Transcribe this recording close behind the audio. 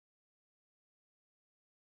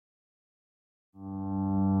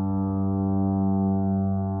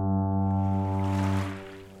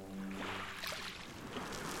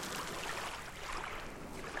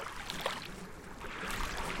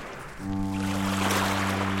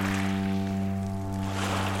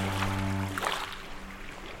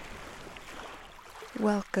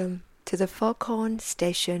Welcome to the Foghorn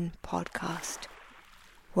Station podcast,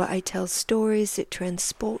 where I tell stories that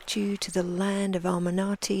transport you to the land of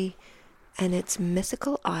Almanati and its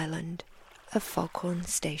mythical island of Foghorn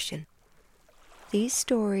Station. These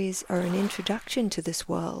stories are an introduction to this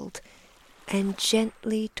world and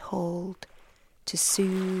gently told to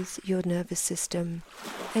soothe your nervous system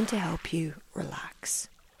and to help you relax.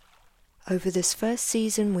 Over this first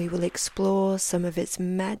season, we will explore some of its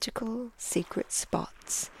magical secret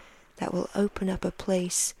spots that will open up a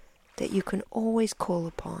place that you can always call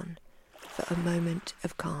upon for a moment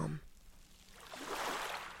of calm.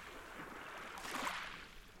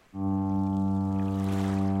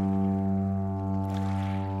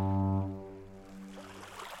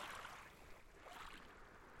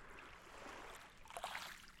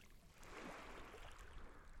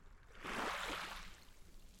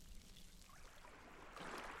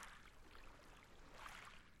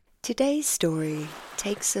 Today's story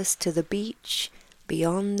takes us to the beach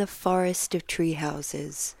beyond the forest of tree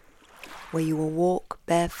houses, where you will walk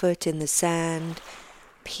barefoot in the sand,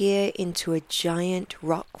 peer into a giant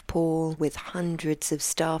rock pool with hundreds of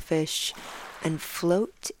starfish, and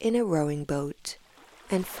float in a rowing boat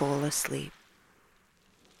and fall asleep.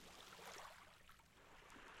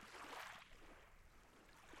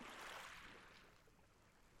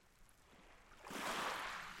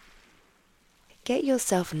 Get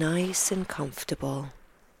yourself nice and comfortable,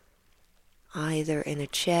 either in a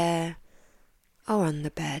chair or on the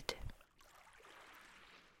bed.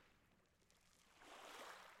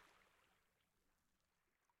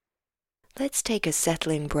 Let's take a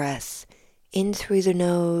settling breath in through the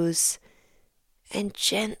nose and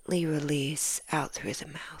gently release out through the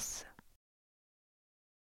mouth.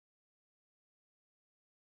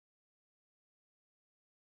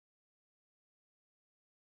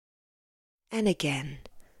 And again,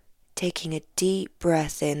 taking a deep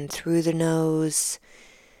breath in through the nose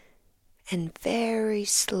and very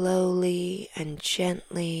slowly and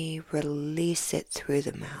gently release it through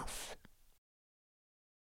the mouth.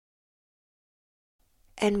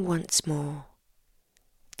 And once more,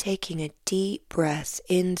 taking a deep breath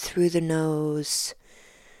in through the nose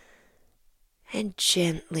and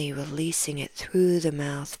gently releasing it through the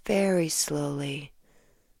mouth very slowly.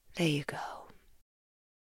 There you go.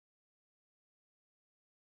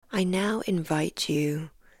 I now invite you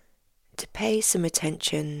to pay some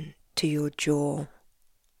attention to your jaw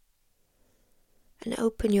and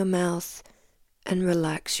open your mouth and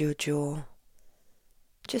relax your jaw.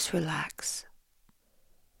 Just relax.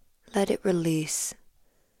 Let it release.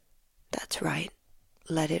 That's right.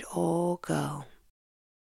 Let it all go.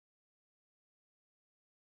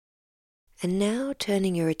 And now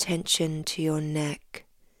turning your attention to your neck,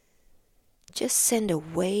 just send a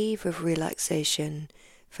wave of relaxation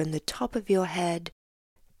from the top of your head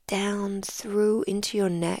down through into your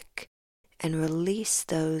neck and release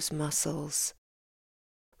those muscles.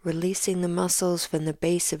 Releasing the muscles from the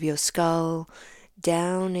base of your skull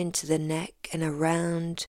down into the neck and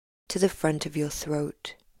around to the front of your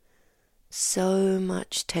throat. So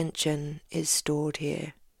much tension is stored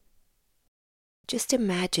here. Just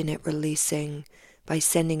imagine it releasing by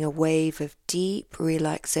sending a wave of deep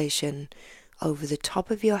relaxation over the top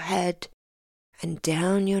of your head and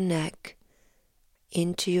down your neck,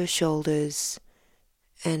 into your shoulders,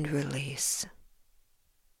 and release.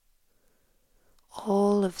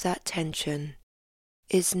 All of that tension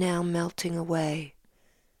is now melting away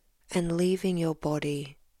and leaving your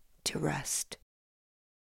body to rest.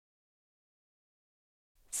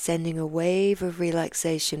 Sending a wave of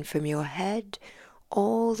relaxation from your head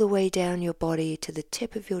all the way down your body to the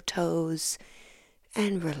tip of your toes,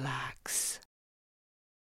 and relax.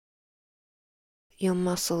 Your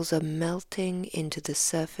muscles are melting into the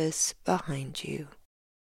surface behind you.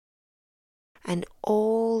 And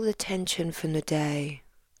all the tension from the day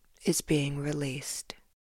is being released.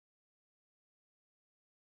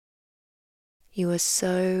 You are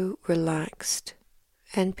so relaxed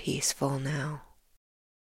and peaceful now.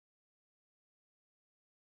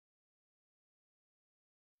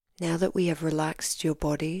 Now that we have relaxed your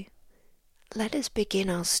body, let us begin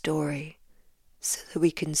our story so that we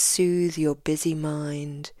can soothe your busy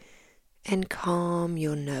mind and calm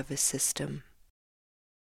your nervous system.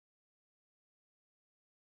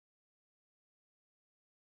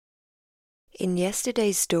 In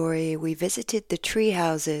yesterday's story, we visited the tree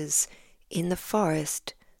houses in the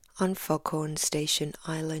forest on Foghorn Station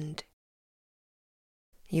Island.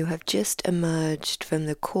 You have just emerged from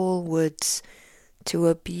the cool woods to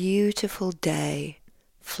a beautiful day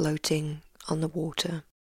floating on the water.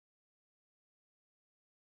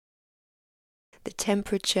 The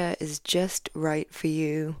temperature is just right for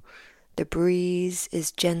you. The breeze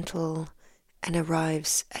is gentle and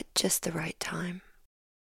arrives at just the right time.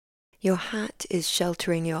 Your hat is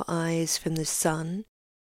sheltering your eyes from the sun.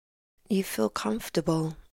 You feel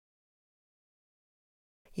comfortable.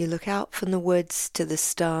 You look out from the woods to the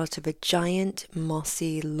start of a giant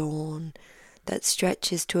mossy lawn that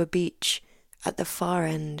stretches to a beach at the far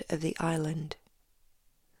end of the island.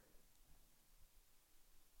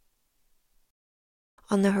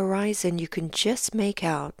 On the horizon you can just make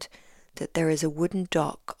out that there is a wooden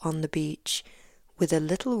dock on the beach with a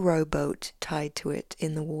little rowboat tied to it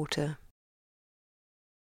in the water.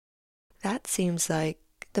 That seems like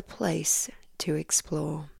the place to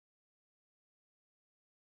explore.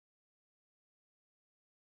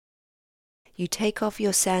 You take off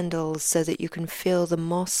your sandals so that you can feel the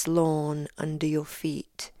moss lawn under your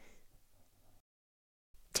feet.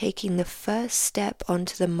 Taking the first step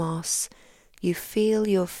onto the moss, you feel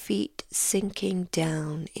your feet sinking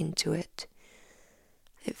down into it.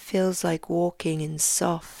 It feels like walking in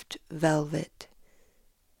soft velvet.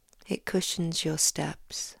 It cushions your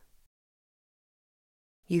steps.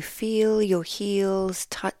 You feel your heels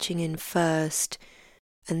touching in first,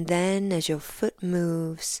 and then as your foot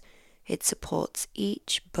moves, it supports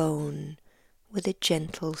each bone with a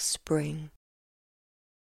gentle spring.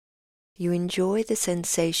 You enjoy the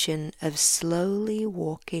sensation of slowly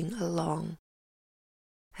walking along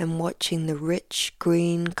and watching the rich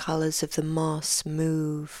green colors of the moss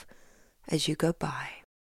move as you go by.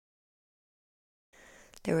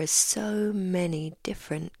 There are so many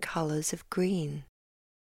different colors of green.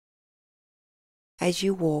 As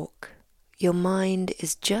you walk, your mind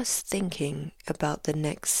is just thinking about the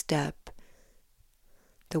next step,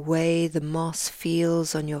 the way the moss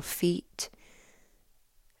feels on your feet,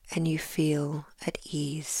 and you feel at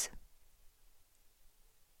ease.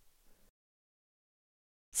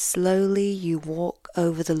 Slowly you walk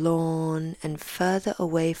over the lawn and further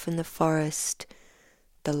away from the forest,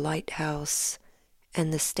 the lighthouse,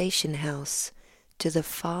 and the station house to the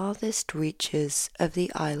farthest reaches of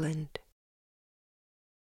the island.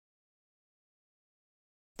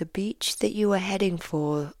 The beach that you are heading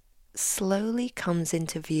for slowly comes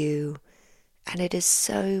into view, and it is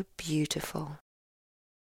so beautiful.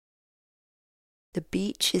 The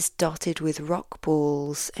beach is dotted with rock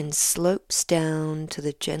pools and slopes down to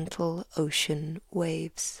the gentle ocean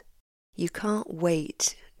waves. You can't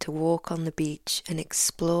wait to walk on the beach and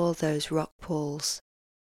explore those rock pools.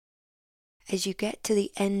 As you get to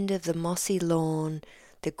the end of the mossy lawn,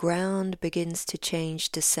 the ground begins to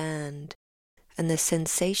change to sand, and the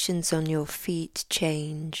sensations on your feet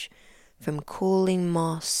change from cooling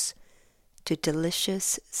moss to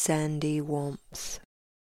delicious sandy warmth.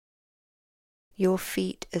 Your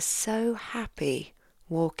feet are so happy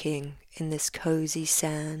walking in this cozy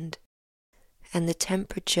sand, and the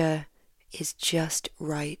temperature is just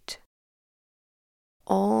right.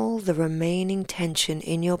 All the remaining tension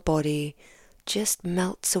in your body just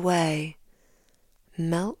melts away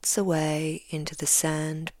into the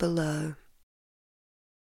sand below.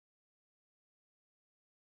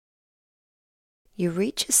 You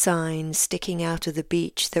reach a sign sticking out of the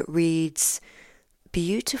beach that reads,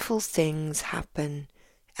 "Beautiful things happen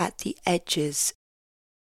at the edges."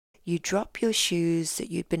 You drop your shoes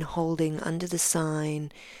that you'd been holding under the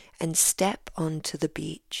sign and step onto the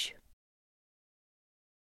beach.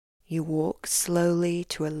 You walk slowly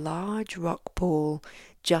to a large rock pool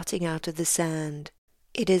jutting out of the sand.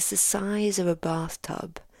 It is the size of a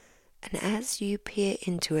bathtub, and as you peer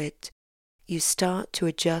into it, you start to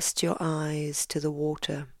adjust your eyes to the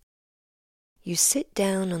water. You sit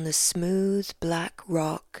down on the smooth black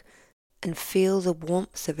rock and feel the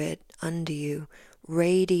warmth of it under you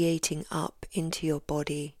radiating up into your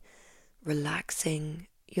body, relaxing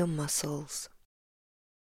your muscles.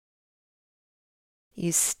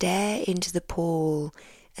 You stare into the pool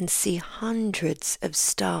and see hundreds of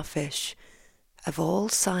starfish of all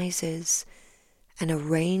sizes and a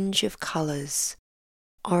range of colors: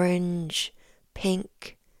 orange,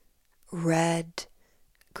 pink, red,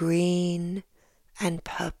 green, and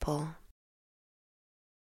purple.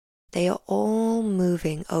 They are all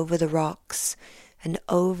moving over the rocks and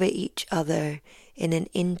over each other in an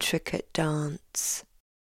intricate dance.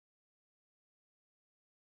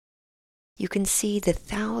 You can see the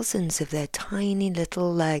thousands of their tiny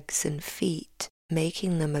little legs and feet,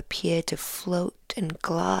 making them appear to float and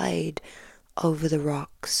glide over the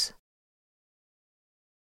rocks.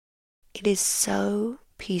 It is so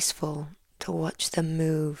peaceful to watch them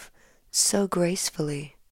move so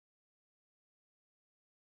gracefully.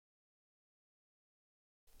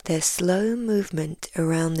 Their slow movement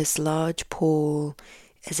around this large pool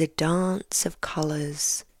is a dance of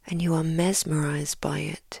colors, and you are mesmerized by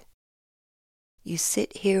it. You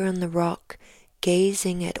sit here on the rock,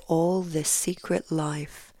 gazing at all this secret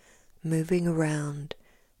life moving around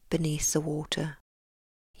beneath the water.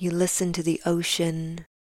 You listen to the ocean,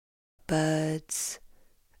 birds,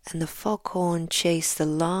 and the foghorn chase the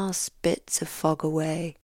last bits of fog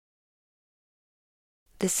away.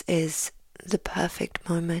 This is the perfect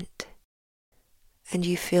moment, and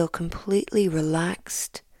you feel completely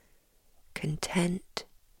relaxed, content,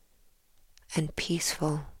 and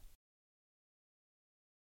peaceful.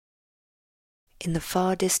 In the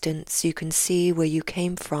far distance, you can see where you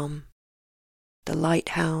came from, the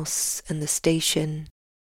lighthouse and the station.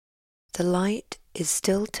 The light is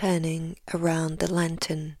still turning around the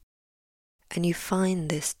lantern, and you find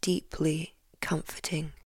this deeply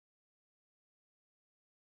comforting.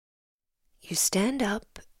 You stand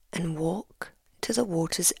up and walk to the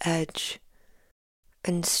water's edge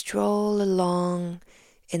and stroll along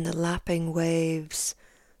in the lapping waves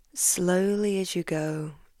slowly as you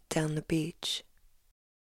go down the beach.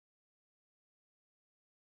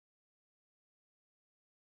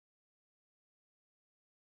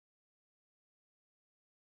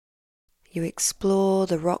 You explore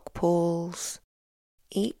the rock pools,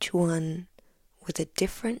 each one with a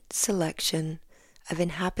different selection of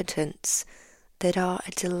inhabitants that are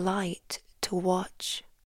a delight to watch.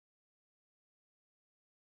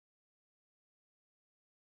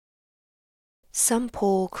 Some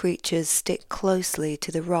pool creatures stick closely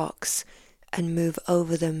to the rocks and move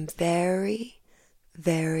over them very,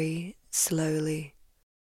 very slowly.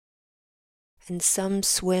 And some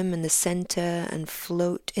swim in the center and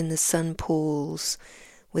float in the sun pools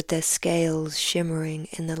with their scales shimmering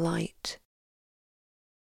in the light.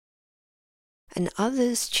 And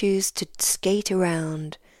others choose to skate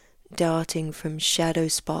around, darting from shadow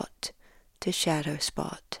spot to shadow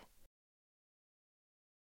spot.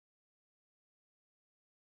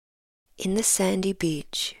 In the sandy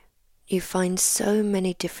beach, you find so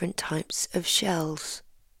many different types of shells.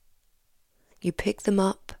 You pick them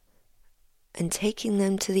up, and taking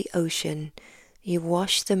them to the ocean, you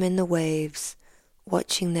wash them in the waves,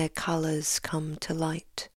 watching their colors come to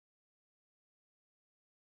light.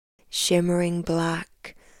 Shimmering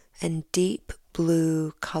black and deep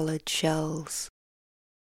blue colored shells.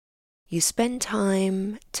 You spend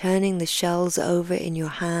time turning the shells over in your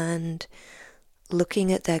hand,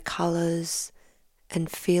 looking at their colors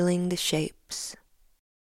and feeling the shapes.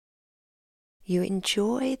 You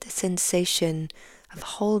enjoy the sensation of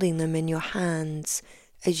holding them in your hands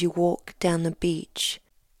as you walk down the beach.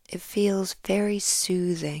 It feels very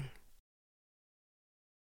soothing.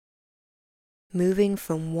 Moving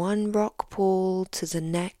from one rock pool to the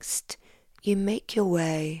next, you make your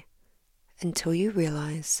way until you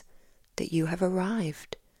realize that you have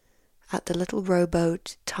arrived at the little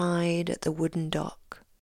rowboat tied at the wooden dock.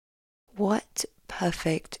 What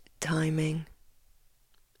perfect timing!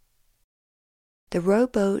 The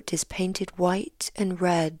rowboat is painted white and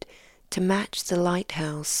red to match the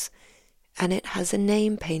lighthouse, and it has a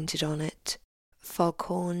name painted on it,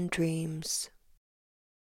 Foghorn Dreams.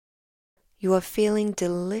 You are feeling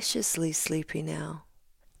deliciously sleepy now.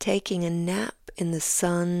 Taking a nap in the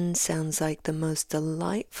sun sounds like the most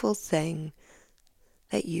delightful thing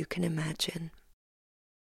that you can imagine.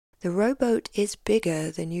 The rowboat is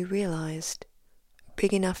bigger than you realized,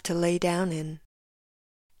 big enough to lay down in.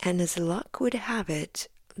 And as luck would have it,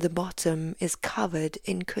 the bottom is covered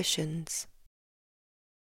in cushions.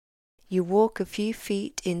 You walk a few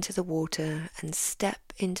feet into the water and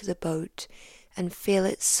step into the boat and feel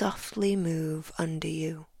it softly move under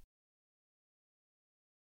you.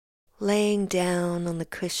 Laying down on the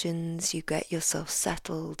cushions, you get yourself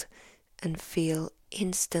settled and feel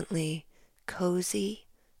instantly cozy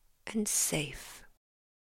and safe.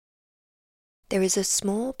 There is a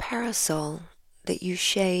small parasol that you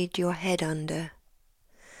shade your head under.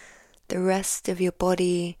 The rest of your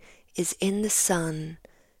body is in the sun,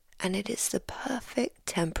 and it is the perfect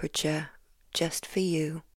temperature just for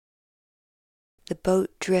you. The boat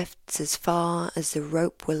drifts as far as the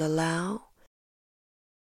rope will allow,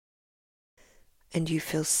 and you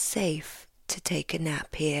feel safe to take a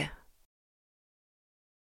nap here.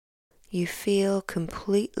 You feel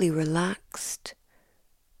completely relaxed,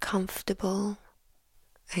 comfortable,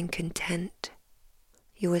 and content.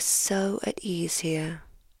 You are so at ease here.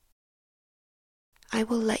 I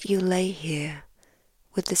will let you lay here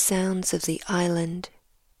with the sounds of the island.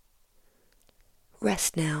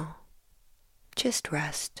 Rest now. Just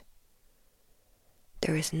rest.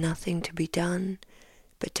 There is nothing to be done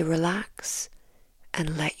but to relax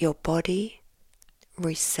and let your body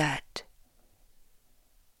reset.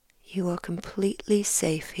 You are completely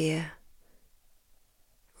safe here.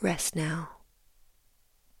 Rest now.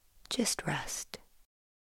 Just rest.